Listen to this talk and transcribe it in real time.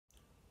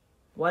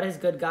What is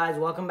good, guys?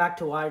 Welcome back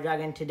to Water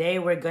Dragon. Today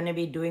we're going to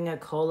be doing a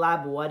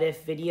collab what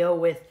if video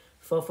with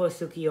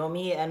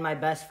FofoTsukuyomi and my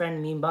best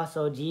friend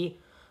MemeBossOG.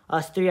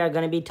 Us three are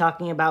going to be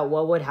talking about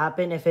what would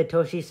happen if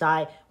Itoshi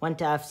Sae went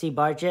to FC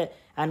Barcha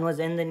and was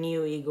in the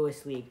Neo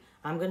Egoist League.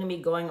 I'm going to be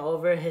going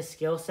over his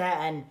skill set,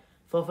 and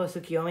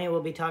FofoTsukuyomi will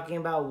be talking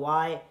about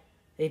why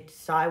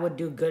Sae would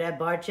do good at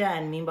Barcha,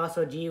 and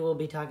MemeBossOG will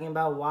be talking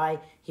about why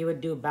he would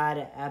do bad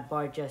at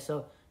Barcha.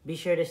 So be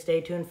sure to stay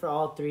tuned for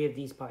all three of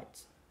these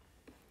parts.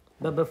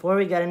 But before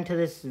we get into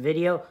this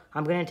video,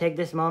 I'm going to take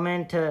this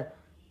moment to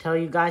tell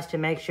you guys to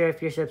make sure if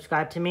you're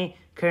subscribed to me.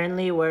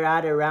 Currently, we're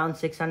at around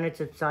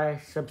 600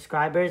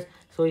 subscribers.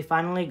 So we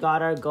finally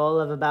got our goal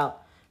of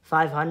about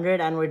 500,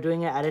 and we're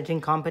doing an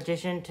editing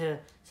competition to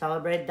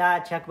celebrate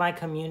that. Check my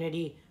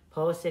community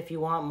posts if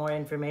you want more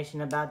information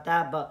about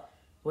that. But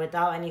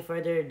without any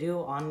further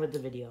ado, on with the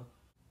video.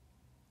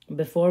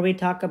 Before we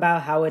talk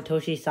about how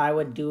Itoshi Sae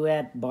would do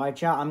at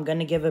Barcha, I'm going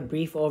to give a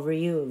brief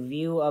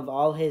overview of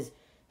all his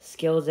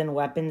skills and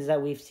weapons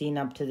that we've seen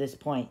up to this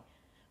point.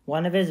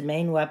 One of his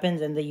main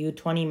weapons in the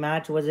U20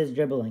 match was his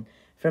dribbling.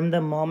 From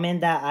the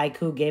moment that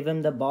Aiku gave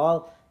him the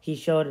ball, he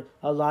showed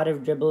a lot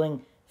of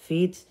dribbling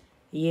feats,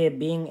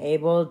 being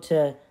able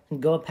to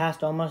go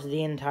past almost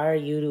the entire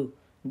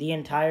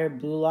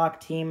Blue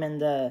Lock team in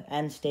the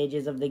end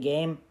stages of the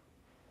game,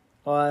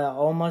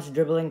 almost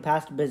dribbling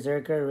past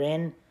Berserker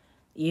Rin,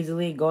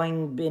 easily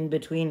going in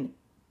between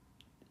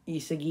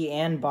Isagi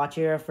and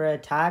Bachira for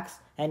attacks,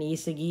 and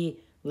Isagi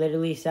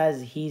literally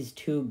says he's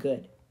too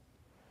good.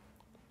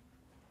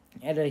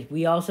 And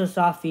we also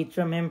saw feats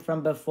from him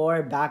from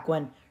before, back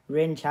when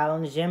Rin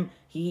challenged him.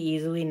 He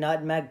easily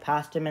nutmegged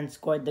past him and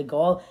scored the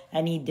goal,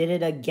 and he did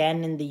it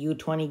again in the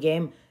U20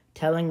 game,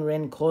 telling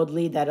Rin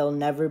coldly that he'll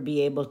never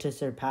be able to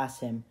surpass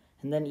him.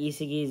 And then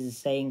Isagi is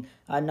saying,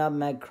 a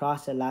nutmeg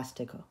cross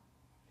elastico.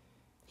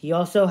 He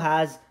also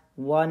has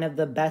one of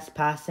the best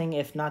passing,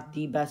 if not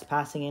the best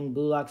passing in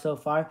Blue Lock so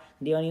far.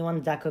 The only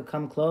ones that could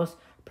come close,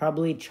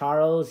 probably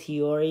Charles,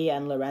 Hiyori,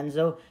 and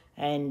Lorenzo.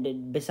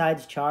 And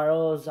besides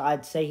Charles,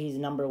 I'd say he's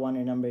number 1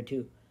 or number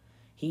 2.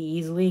 He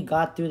easily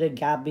got through the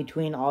gap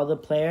between all the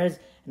players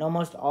and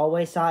almost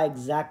always saw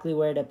exactly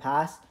where to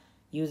pass.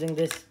 Using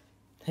this,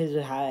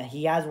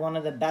 he has one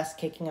of the best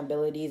kicking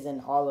abilities in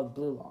all of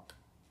Blue Lock.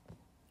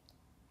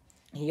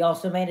 He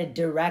also made a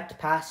direct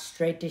pass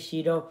straight to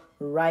Shido,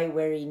 right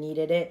where he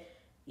needed it.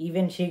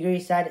 Even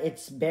Shigiri said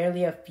it's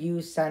barely a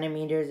few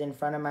centimeters in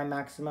front of my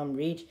maximum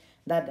reach.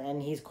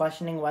 And he's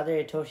questioning whether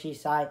Itoshi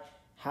Sae,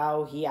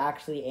 how he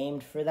actually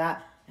aimed for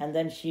that. And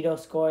then Shido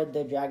scored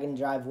the Dragon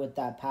Drive with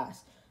that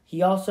pass.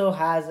 He also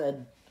has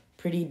a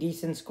pretty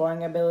decent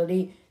scoring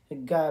ability,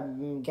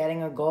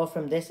 getting a goal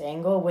from this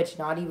angle, which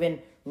not even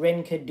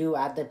Rin could do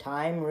at the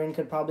time. Rin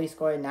could probably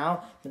score it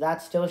now, but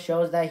that still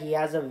shows that he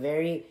has a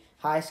very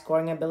high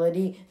scoring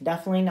ability.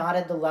 Definitely not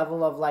at the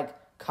level of like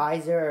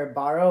Kaiser or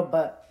Baro,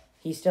 but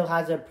he still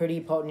has a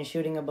pretty potent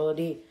shooting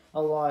ability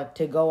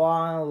to go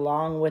on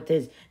along with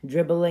his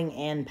dribbling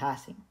and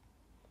passing.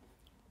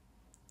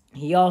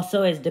 He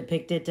also is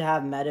depicted to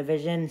have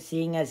metavision,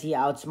 seeing as he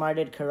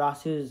outsmarted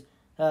Karasu's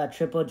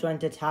triple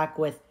joint attack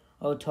with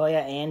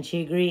Otoya and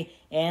Chigiri,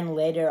 and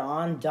later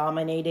on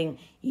dominating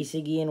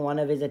Isagi in one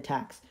of his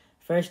attacks.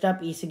 First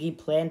up, Isagi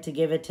planned to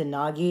give it to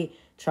Nagi,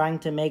 trying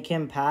to make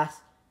him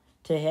pass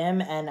to him,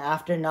 and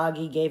after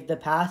Nagi gave the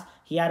pass,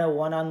 he had a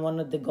one-on-one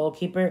with the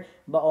goalkeeper,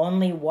 but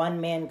only one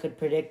man could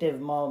predictive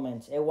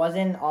moments. It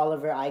wasn't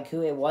Oliver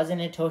Aiku, it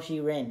wasn't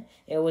Itoshi Rin,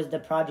 it was the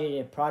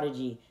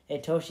prodigy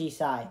Itoshi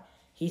Sae.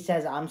 He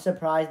says, I'm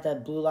surprised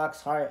that Blue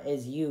Lock's heart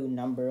is you,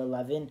 number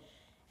 11.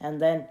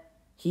 And then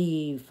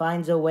he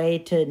finds a way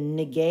to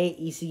negate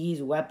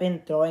Isagi's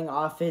weapon, throwing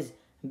off his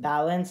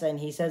balance, and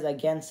he says,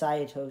 against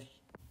Sae Itoshi.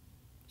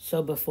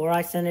 So before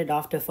I send it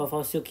off to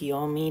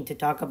FofoTsukuyomi to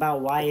talk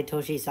about why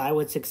Itoshi Sae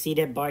would succeed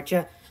at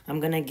Barcha, I'm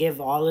going to give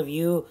all of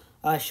you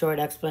a short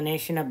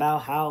explanation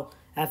about how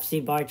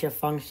FC Barcha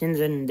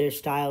functions and their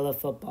style of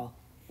football.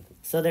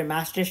 So their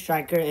master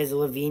striker is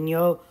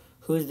Lavinho,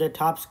 who's the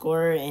top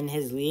scorer in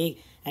his league,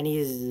 and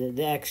he's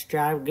the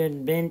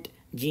extravagant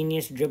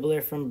genius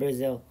dribbler from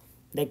Brazil.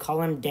 They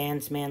call him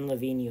Dance Man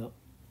Lavinho.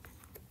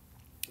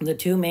 The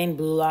two main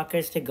Blue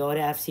Lockers to go to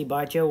FC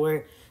Barcha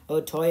were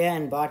Otoya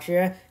and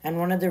Bachira, and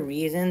one of the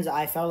reasons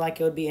I felt like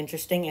it would be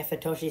interesting if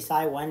Itoshi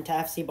Sae went to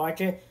FC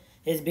Barcha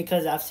is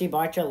because FC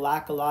Barcha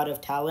lack a lot of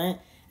talent,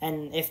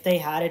 and if they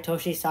had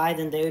Itoshi Sae,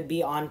 then they would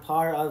be on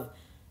par of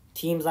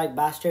teams like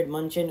Bastard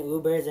Munchen,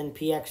 Ubers, and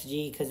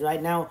PXG, because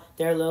right now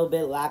they're a little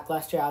bit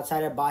lackluster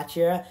outside of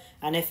Bachira,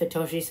 and if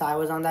Itoshi Sae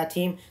was on that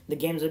team, the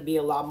games would be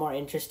a lot more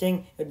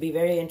interesting. It would be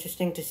very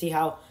interesting to see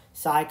how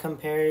Sae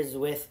compares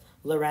with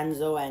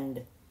Lorenzo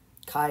and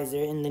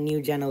Kaiser in the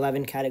new Gen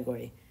 11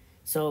 category.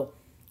 So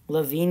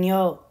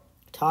Lavinho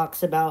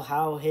talks about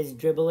how his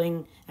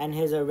dribbling and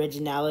his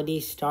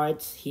originality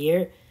starts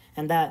here,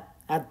 and that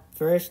at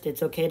first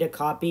it's okay to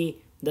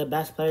copy the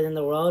best players in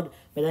the world,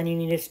 but then you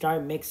need to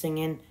start mixing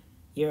in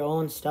your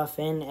own stuff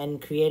in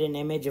and create an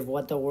image of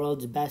what the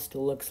world's best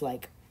looks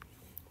like.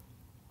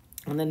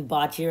 And then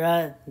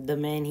Bachira, the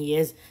man he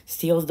is,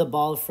 steals the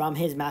ball from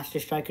his master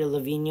striker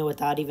Lavinho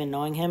without even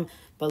knowing him.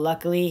 But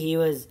luckily he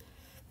wasn't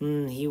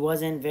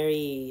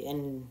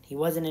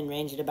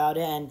enraged about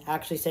it and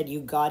actually said, "You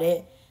got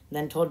it."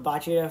 Then told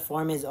Bachira to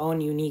form his own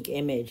unique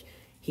image.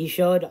 He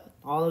showed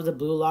all of the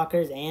Blue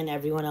Lockers and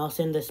everyone else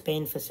in the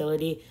Spain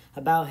facility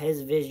about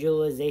his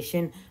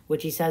visualization,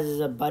 which he says is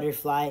a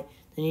butterfly.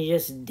 Then he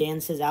just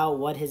dances out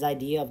what his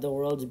idea of the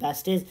world's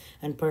best is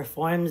and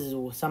performs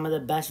some of the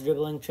best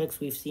dribbling tricks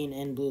we've seen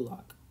in Blue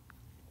Lock.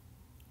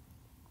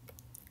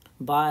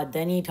 But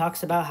then he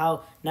talks about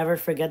how never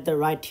forget the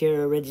right to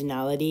your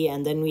originality.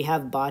 And then we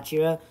have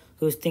Bachira,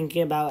 who's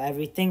thinking about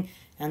everything.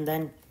 And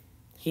then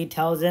he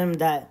tells him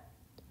that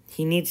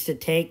he needs to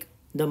take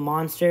the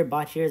monster,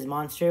 Bachira's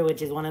monster,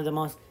 which is one of the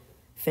most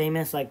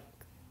famous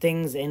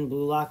things in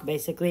Blue Lock,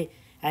 basically.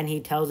 And he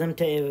tells him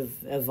to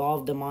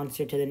evolve the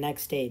monster to the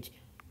next stage.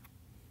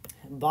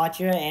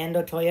 Bachira and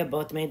Otoya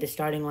both made the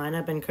starting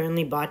lineup, and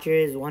currently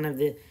Bachira is one of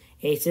the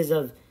aces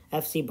of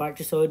FC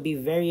Barcha, so it would be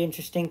very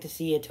interesting to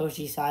see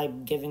Itoshi Sae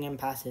giving him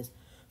passes.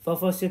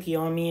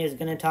 FofoTsukuyomi is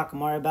going to talk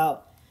more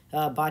about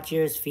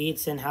Bachira's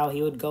feats and how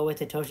he would go with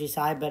Itoshi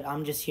Sae, but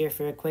I'm just here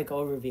for a quick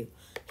overview.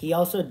 He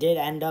also did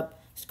end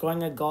up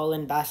scoring a goal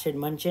in Bastard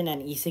Munchen,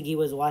 and Isagi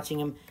was watching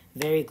him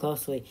very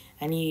closely.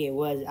 And he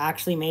was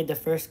actually made the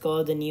first goal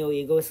of the Neo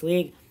Egoist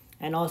League,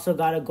 and also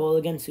got a goal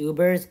against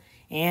Ubers,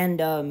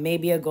 and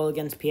maybe a goal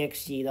against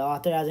PXG. The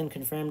author hasn't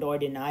confirmed or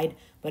denied,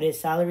 but his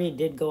salary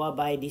did go up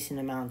by a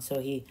decent amount, so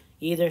he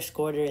either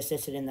scored or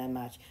assisted in that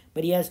match.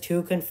 But he has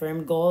 2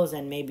 confirmed goals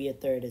and maybe a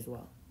third as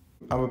well.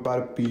 I'm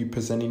about to be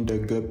presenting the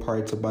good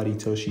parts about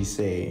Itoshi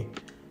Sae.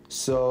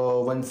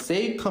 So when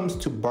Sae comes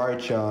to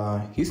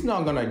Barcha, he's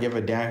not going to give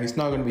a damn. He's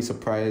not going to be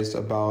surprised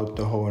about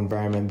the whole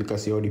environment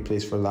because he already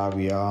plays for La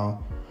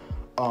Real.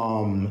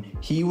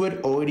 He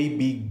would already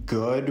be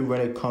good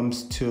when it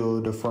comes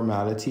to the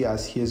formality,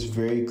 as he is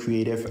very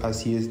creative,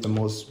 as he is the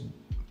most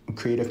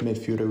creative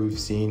midfielder we've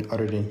seen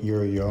other than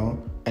Hiroyo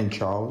and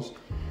Charles.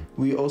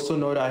 We also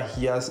know that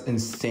he has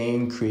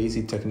insane,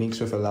 crazy techniques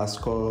with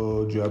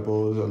Elasco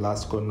dribbles,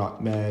 Elasco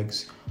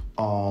nutmegs,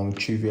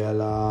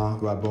 Triviela,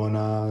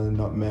 Rabona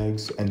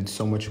nutmegs, and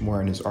so much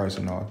more in his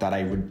arsenal that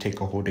I would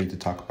take a whole day to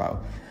talk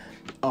about.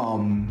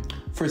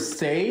 For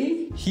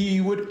Sae,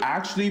 he would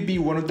actually be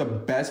one of the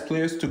best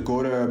players to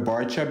go to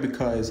Barcha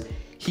because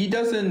he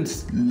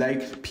doesn't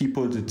like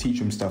people to teach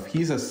him stuff.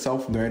 He's a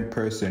self-learned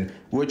person,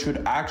 which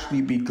would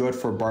actually be good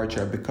for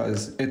Barcha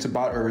because it's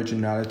about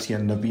originality,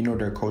 and Lavino,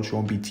 their coach,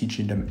 won't be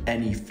teaching them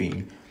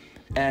anything.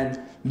 And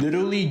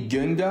literally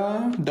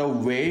Ginga, the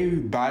way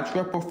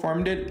Barcha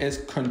performed it is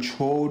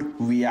controlled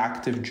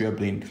reactive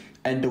dribbling.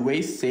 And the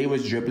way Sae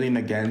was dribbling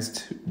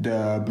against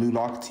the Blue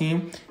Lock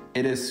team,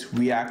 it is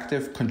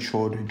reactive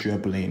controlled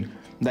dribbling.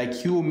 Like,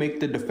 he will make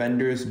the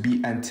defenders be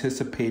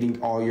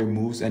anticipating all your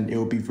moves, and it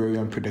will be very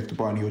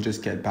unpredictable, and he'll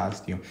just get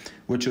past you,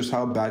 which is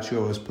how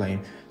Bachira was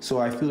playing.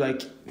 So I feel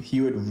like he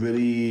would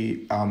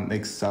really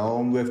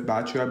excel with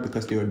Bachira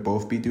because they would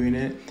both be doing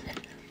it.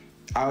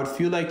 I would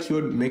feel like he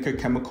would make a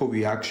chemical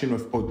reaction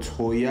with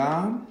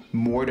Otoya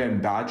more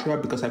than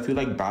Bachira because I feel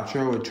like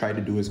Bachira would try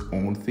to do his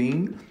own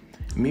thing.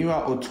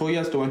 Meanwhile, Otoya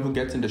is the one who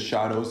gets in the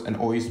shadows and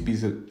always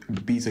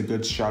beats a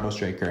good shadow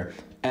striker.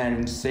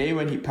 And Sae,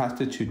 when he passed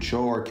it to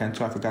Cho or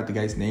Kento, I forgot the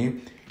guy's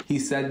name, he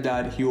said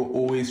that he will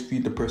always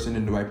feed the person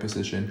in the right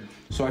position.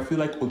 So I feel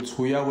like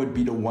Otoya would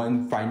be the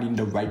one finding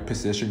the right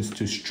positions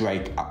to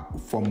strike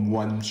from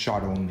one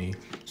shot only.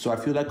 So I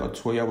feel like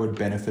Otoya would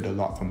benefit a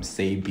lot from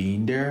Sae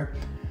being there.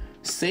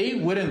 Sae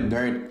wouldn't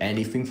learn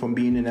anything from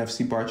being in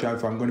FC Barcha,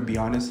 if I'm going to be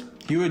honest.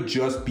 He would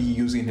just be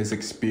using his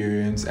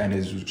experience and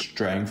his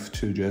strength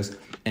to just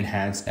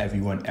enhance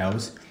everyone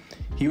else.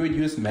 He would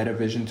use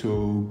metavision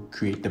to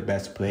create the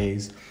best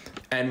plays.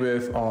 And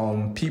with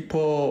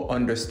people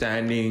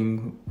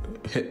understanding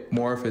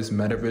more of his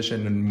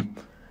metavision, and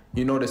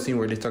you know the scene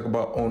where they talk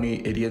about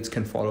only idiots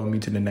can follow me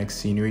to the next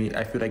scenery,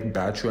 I feel like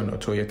Bachu and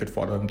Otoya could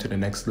follow him to the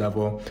next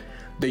level.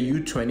 The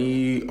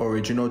U20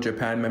 original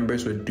Japan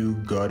members would do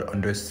good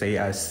under Sae,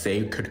 as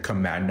Sae could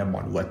command them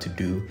on what to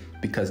do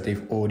because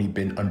they've already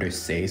been under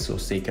Sae, so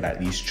Sae could at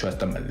least trust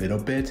them a little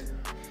bit.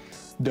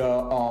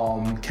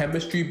 The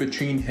chemistry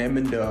between him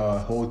and the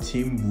whole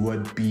team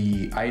would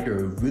be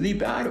either really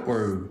bad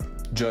or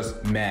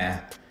just meh.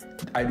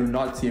 I do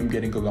not see him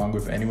getting along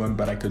with anyone,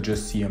 but I could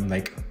just see him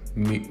like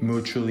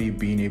mutually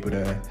being able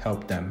to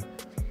help them.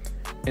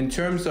 In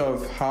terms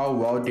of how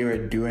well they were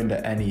doing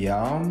the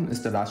NEL,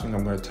 is the last thing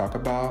I'm going to talk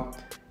about,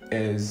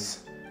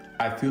 is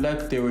I feel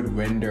like they would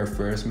win their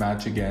first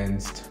match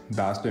against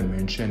Bastard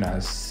München,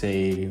 as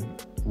Sae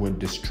would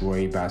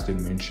destroy Bastard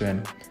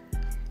München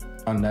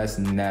unless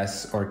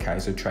Ness or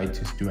Kaiser tried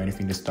to do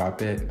anything to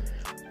stop it.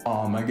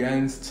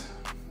 Against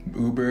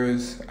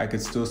Ubers, I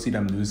could still see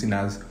them losing,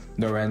 as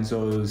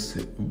Lorenzo's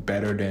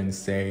better than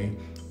Sae.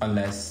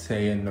 Unless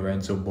Sae and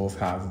Lorenzo both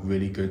have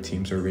really good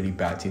teams or really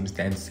bad teams,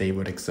 then Sae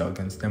would excel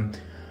against them.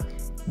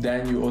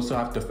 Then you also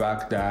have the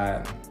fact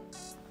that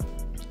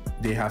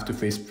they have to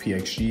face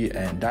PXG,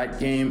 and that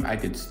game I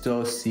could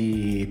still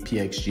see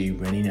PXG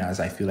winning, as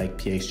I feel like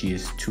PXG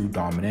is too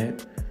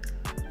dominant.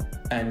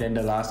 And then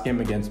the last game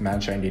against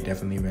Manshine, they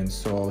definitely win.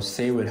 So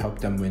Sae would help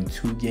them win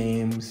 2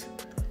 games.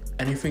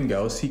 Anything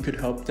else he could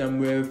help them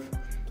with?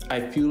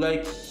 I feel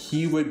like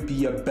he would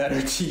be a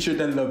better teacher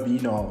than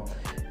Lavino.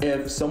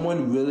 If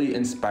someone really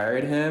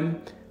inspired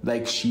him,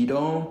 like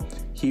Shido,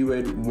 he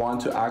would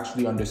want to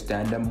actually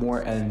understand them more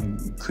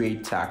and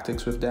create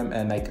tactics with them.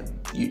 And like,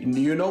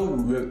 you know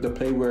the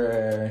play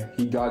where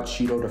he got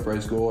Shido the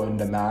first goal in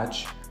the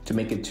match to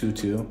make it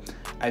 2-2?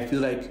 I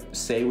feel like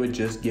Sae would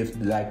just give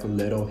like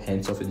little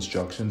hints of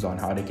instructions on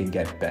how they can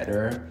get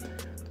better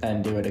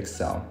and they would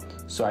excel.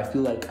 So I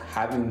feel like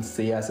having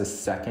Sae as a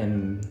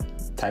second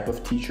type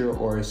of teacher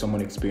or someone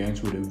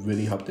experienced would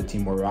really help the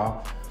team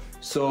morale.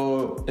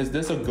 So is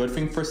this a good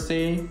thing for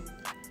Sae?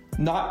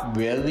 Not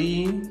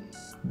really,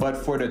 but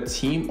for the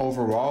team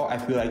overall, I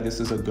feel like this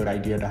is a good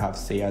idea to have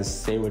Sae, as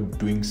Sae would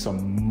bring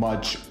some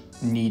much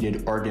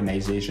needed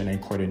organization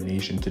and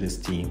coordination to this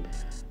team,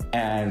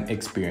 and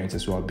experience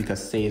as well,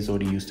 because Sae is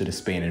already used to the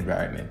Spain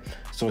environment.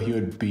 So he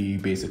would be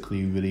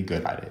basically really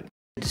good at it.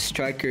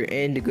 Striker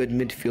and a good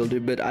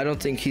midfielder, but I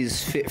don't think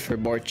he's fit for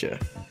Barcha.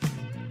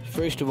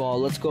 First of all,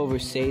 let's go over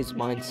Sae's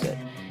mindset.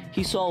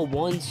 He saw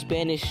one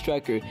Spanish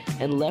striker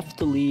and left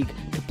the league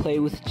to play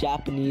with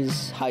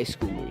Japanese high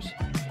schoolers.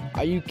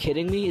 Are you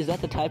kidding me? Is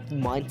that the type of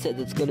mindset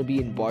that's going to be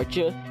in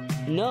Barcha?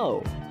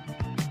 No.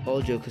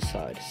 All jokes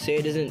aside,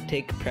 Sae doesn't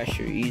take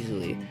pressure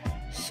easily.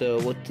 So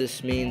what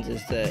this means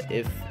is that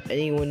if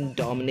anyone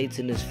dominates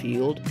in his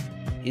field,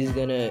 he's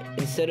gonna,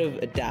 instead of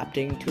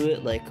adapting to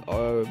it like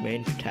our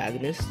main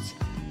protagonists,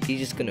 he's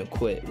just gonna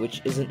quit,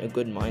 which isn't a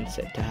good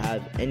mindset to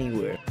have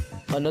anywhere.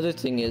 Another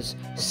thing is,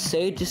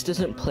 Sae just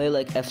doesn't play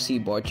like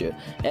FC Barcha.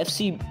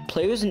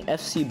 Players in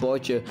FC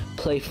Barcha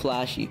play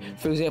flashy.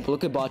 For example,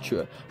 look at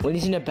Bachura. When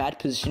he's in a bad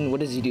position,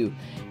 what does he do?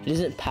 He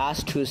doesn't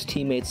pass to his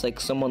teammates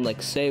like someone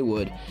like Sae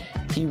would.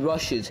 He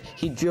rushes,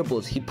 he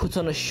dribbles, he puts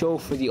on a show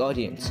for the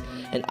audience.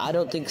 And I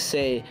don't think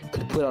Sae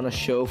could put on a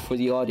show for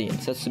the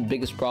audience. That's the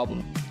biggest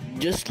problem.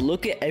 Just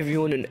look at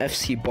everyone in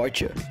FC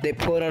Barcha. They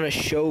put on a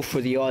show for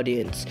the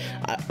audience.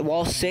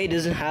 While Sae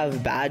doesn't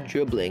have bad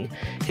dribbling,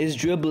 his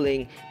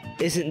dribbling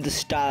isn't the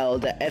style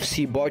that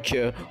FC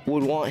Barcha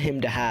would want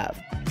him to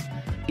have.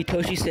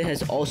 Itoshi Sae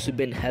has also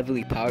been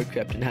heavily power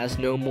crept and has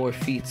no more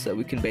feats that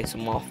we can base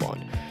him off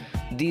on.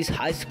 These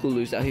high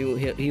schoolers that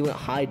he went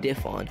high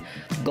diff on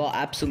got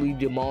absolutely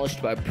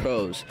demolished by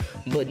pros,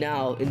 but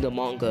now in the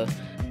manga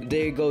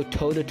they go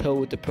toe to toe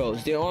with the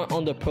pros. They aren't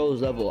on the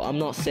pros level. I'm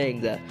not saying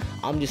that.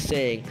 I'm just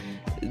saying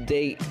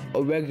they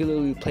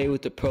regularly play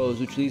with the pros,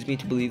 which leads me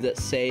to believe that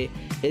Sae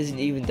isn't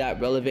even that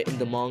relevant in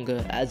the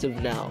manga as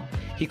of now.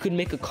 He could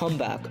make a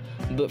comeback,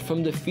 but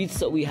from the feats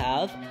that we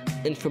have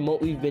and from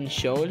what we've been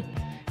shown,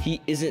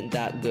 he isn't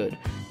that good.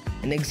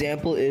 An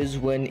example is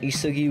when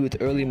Isugi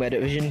with early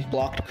Metavision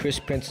blocked Chris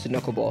Prince's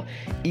knuckleball.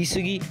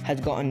 Isugi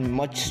has gotten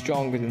much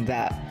stronger than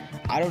that.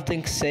 I don't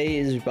think Sae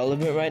is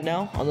relevant right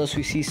now unless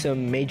we see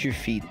some major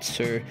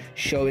feats or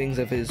showings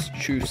of his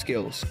true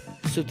skills.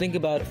 So think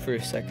about it for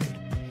a second.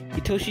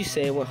 Itoshi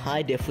Sae went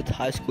high diff with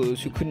high schoolers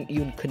who couldn't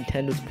even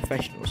contend with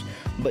professionals,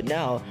 but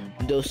now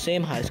those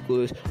same high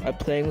schoolers are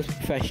playing with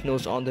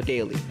professionals on the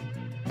daily.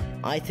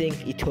 I think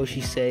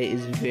Itoshi Sae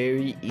is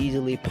very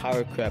easily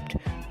power crept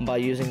by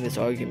using this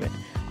argument.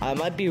 I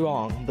might be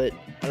wrong, but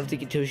I don't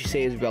think Itoshi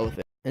Sae is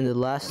relevant. And the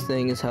last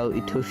thing is how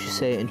Itoshi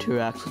Sae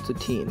interacts with the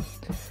team.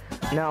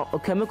 Now, a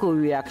chemical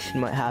reaction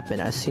might happen,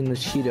 as seen with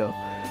Shido,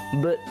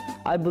 but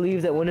I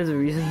believe that one of the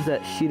reasons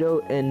that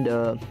Shido and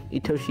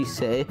Itoshi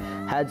Sae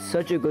had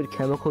such a good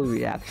chemical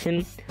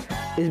reaction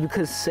is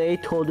because Sae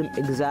told him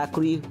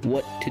exactly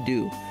what to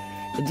do.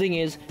 The thing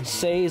is,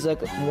 Sae is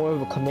like more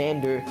of a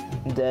commander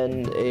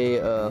than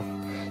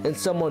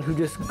someone who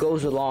just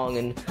goes along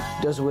and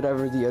does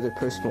whatever the other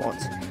person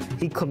wants.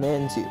 He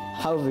commands you.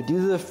 However,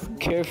 due to the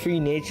carefree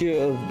nature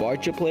of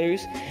Barcha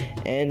players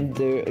and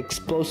their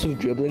explosive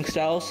dribbling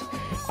styles,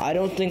 I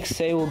don't think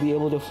Sae will be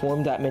able to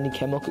form that many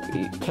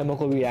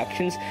chemical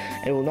reactions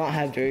and will not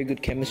have very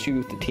good chemistry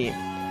with the team.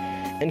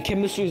 And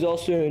chemistry is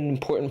also an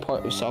important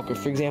part of soccer.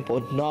 For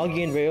example,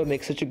 Nagi and Rayo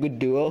make such a good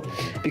duo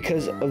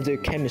because of their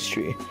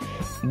chemistry.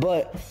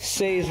 But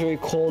Sae is very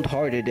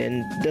cold-hearted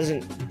and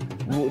doesn't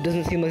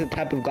seem like the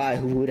type of guy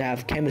who would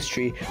have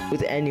chemistry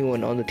with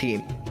anyone on the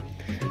team.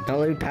 Now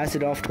let me pass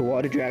it off to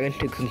Water Dragon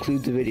to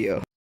conclude the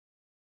video.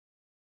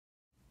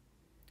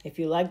 If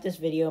you like this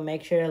video,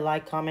 make sure to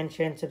like, comment,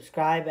 share, and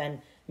subscribe, and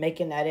make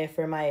an edit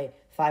for my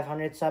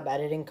 500 sub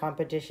editing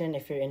competition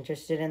if you're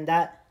interested in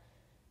that.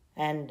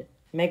 And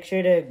make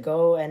sure to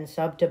go and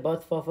sub to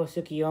both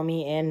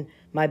FofoTsukuyomi and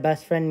my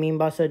best friend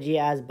MemeBossOG,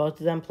 as both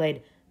of them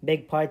played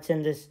big parts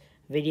in this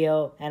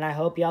video. And I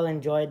hope y'all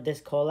enjoyed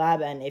this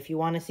collab. And if you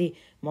want to see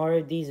more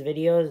of these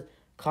videos,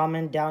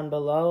 comment down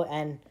below.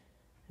 And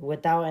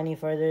without any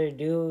further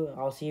ado,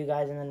 I'll see you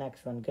guys in the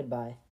next one. Goodbye.